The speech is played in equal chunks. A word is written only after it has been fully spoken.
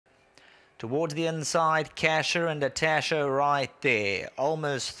Towards the inside, Casher and Natasha right there.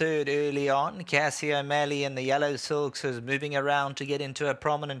 Almost third early on. Cassie O'Malley in the yellow silks is moving around to get into a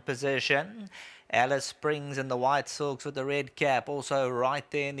prominent position. Alice Springs in the white silks with the red cap, also right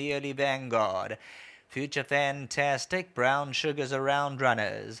there in the early vanguard. Future Fantastic, Brown Sugar's around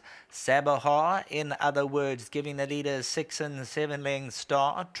runners. Sabahar, in other words, giving the leaders 6 and 7 lengths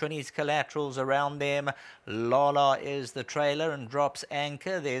start. Trini's Collateral's around them. Lala is the trailer and drops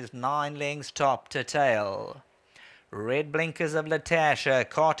anchor. There's 9 lengths top to tail. Red blinkers of Latasha,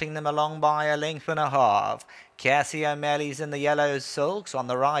 carting them along by a length and a half. Cassie O'Malley's in the yellow silks. On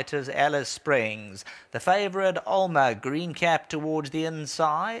the right is Alice Springs. The favourite, OLMA, green cap towards the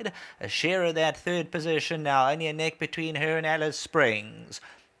inside. A share of that third position now, only a neck between her and Alice Springs.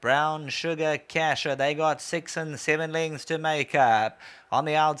 Brown Sugar, Casher, they got 6 and 7 lengths to make up. On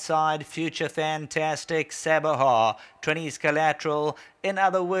the outside, Future Fantastic, Sabahar, Trini's Collateral, in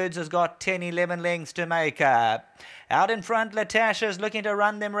other words, has got 10, 11 lengths to make up. Out in front, Latasha's looking to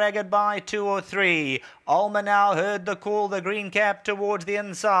run them ragged by 2 or 3. OLMA now heard the call, the green cap towards the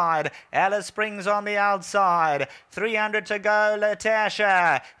inside. Alice Springs on the outside. 300 to go,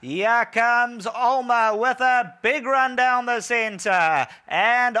 Latasha. Here comes OLMA with a big run down the centre.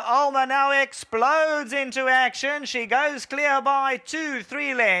 And OLMA now explodes into action. She goes clear by 2,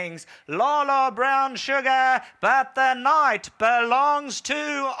 3 lengths. Lala, Brown Sugar, but the night belongs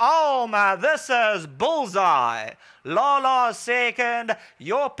to OLMA. This is bullseye. Lala second.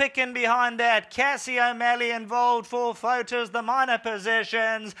 You're picking behind that. Cassie O'Malley involved for photos, the minor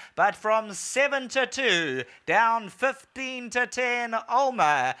positions, but from 7 to 2, down 15 to 10,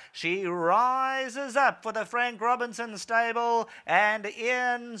 OLMA. She rises up for the Frank Robinson stable, and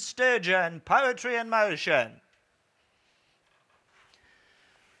Ian Sturgeon, Poetry in Motion.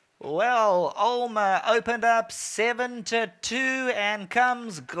 Well, OLMA opened up 7 to 2 and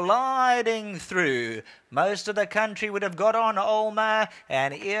comes gliding through. Most of the country would have got on OLMA,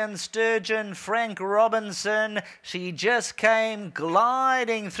 and Ian Sturgeon, Frank Robinson, she just came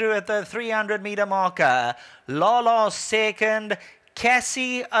gliding through at the 300-metre marker. Lala second,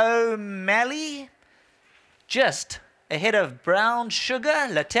 Cassie O'Malley just ahead of Brown Sugar.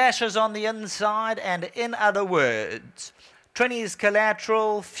 Latasha's on the inside, and in other words, Trini's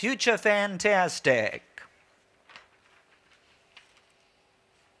Collateral, Future Fantastic.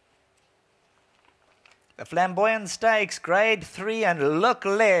 The Flamboyant Stakes, Grade 3, and look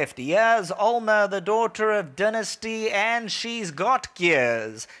left. Here's OLMA, the daughter of Dynasty, and she's got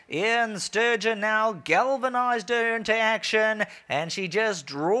gears. Ian Sturgeon now galvanized her into action, and she just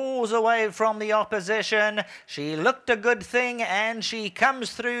draws away from the opposition. She looked a good thing, and she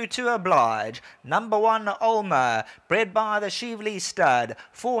comes through to oblige. Number 1, OLMA, bred by the Shively stud.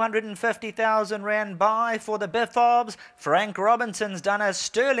 450,000 ran by for the Biffobs. Frank Robinson's done a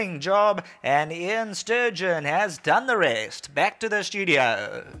sterling job, and Ian Sturgeon has done the rest. Back to the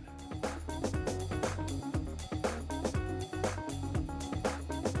studio.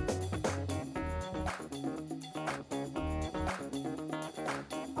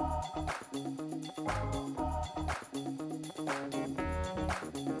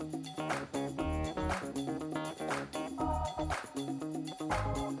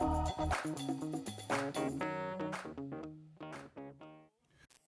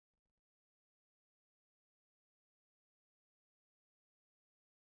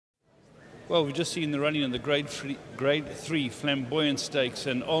 Well, we've just seen the running in the Grade 3 Flamboyant Stakes,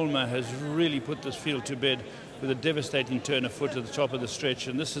 and OLMA has really put this field to bed with a devastating turn of foot at the top of the stretch.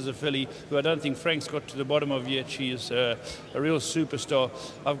 And this is a filly who I don't think Frank's got to the bottom of yet. She is a real superstar.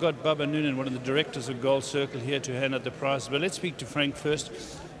 I've got Bubba Noonan, one of the directors of Gold Circle, here to hand out the prize. But let's speak to Frank first.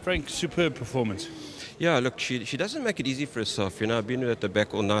 Frank, superb performance. Yeah, look, she doesn't make it easy for herself. You know, I've been at the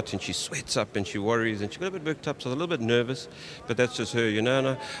back all night, and she sweats up and she worries, and she got a bit worked up, so I was a little bit nervous, but that's just her, you know. And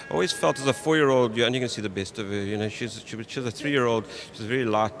I always felt as a 4-year-old, you're only going to see the best of her. You know, she was a 3-year-old. She was very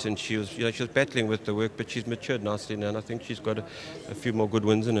light, and she was battling with the work, but she's matured nicely now, and I think she's got a few more good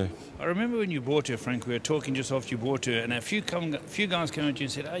wins in her. I remember when you bought her, Frank, we were talking just after you bought her, and a few guys came at you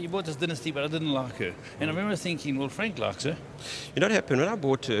and said, "Oh, you bought this Dynasty, but I didn't like her." And I remember thinking, well, Frank likes her. You know what happened? When I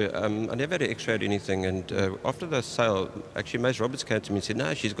bought her, I never had an X-ray or anything, and after the sale, actually, Mace Roberts came to me and said,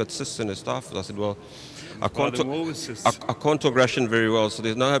 "No, she's got cysts in her staff." I said, "Well, I can't talk Russian very well, so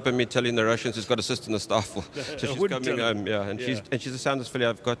there's no hope of me telling the Russians she's got a cyst in the staff." So she's coming home, yeah, and she's the soundest filly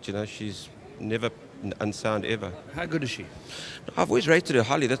I've got. You know, she's never unsound ever. How good is she? I've always rated her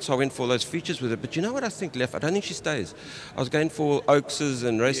highly. That's why I went for all those features with her. But you know what I think, Lef? I don't think she stays. I was going for Oakses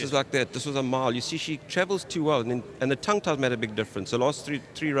and races like that. This was a mile. You see, she travels too well, and the tongue tie's made a big difference. The last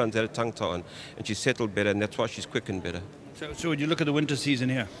three runs had a tongue tie on, and she settled better, and that's why she's quick and better. So would you look at the winter season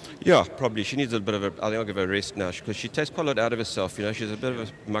here? Yeah, probably. She needs a bit of a, I think I'll give her a rest now because she takes quite a lot out of herself. You know, she's a bit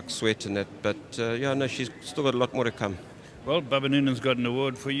of a muck sweat and that. But yeah, no, she's still got a lot more to come. Well, Bubba Noonan's got an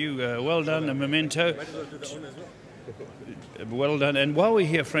award for you. Well done, a memento. Well done. And while we're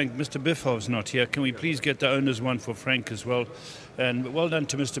here, Frank, Mr. Biffov's not here. Can we please get the owner's one for Frank as well? And well done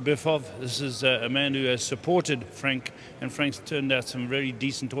to Mr. Biffov. This is a man who has supported Frank, and Frank's turned out some very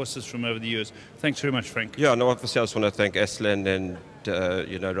decent horses from over the years. Thanks very much, Frank. Yeah, no, obviously I just want to thank Aslan and,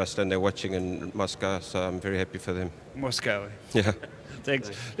 you know, Ruslan. They're watching in Moscow, so I'm very happy for them. Moscow. Yeah.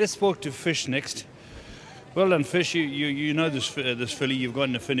 Thanks. Let's talk to Fish next. Well done, Fish. You know this filly. You've got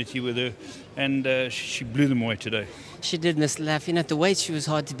an affinity with her, and she blew them away today. She did, Miss Laff. You know, at the weight she was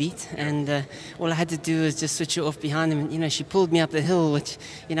hard to beat, and all I had to do was just switch her off behind them. And, you know, she pulled me up the hill, which,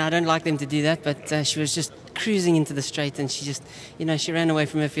 you know, I don't like them to do that, but she was just cruising into the straight, and she just, you know, she ran away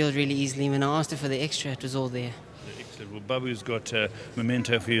from her field really easily. When I asked her for the extra, it was all there. Excellent. Well, Babu's got a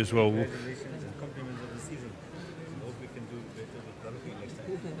memento for you as well.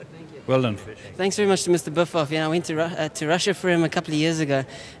 Well done. Thanks very much to Mr. Biffov. You know, I went to Russia for him a couple of years ago,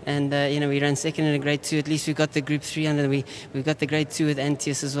 and you know, we ran second in a Grade 2. At least we've got the Group 3 under. We've got the Grade 2 with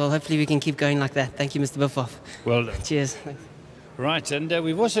Antius as well. Hopefully we can keep going like that. Thank you, Mr. Biffov. Well done. Cheers. Right, and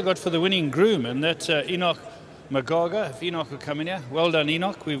we've also got for the winning groom, and that's Enoch Magaga. If Enoch will come in here. Well done,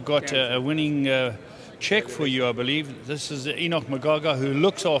 Enoch. We've got a winning check for you, I believe. This is Enoch Magaga, who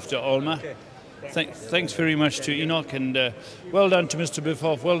looks after OLMA. Okay. Thanks very much to Enoch, and well done to Mr.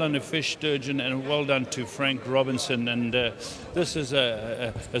 Biffov, well done to Fish Sturgeon, and well done to Frank Robinson. And this is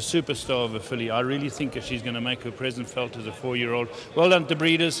a superstar of a filly. I really think she's going to make her presence felt as a 4-year-old. Well done to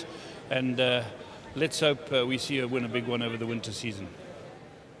breeders, and let's hope we see her win a big one over the winter season.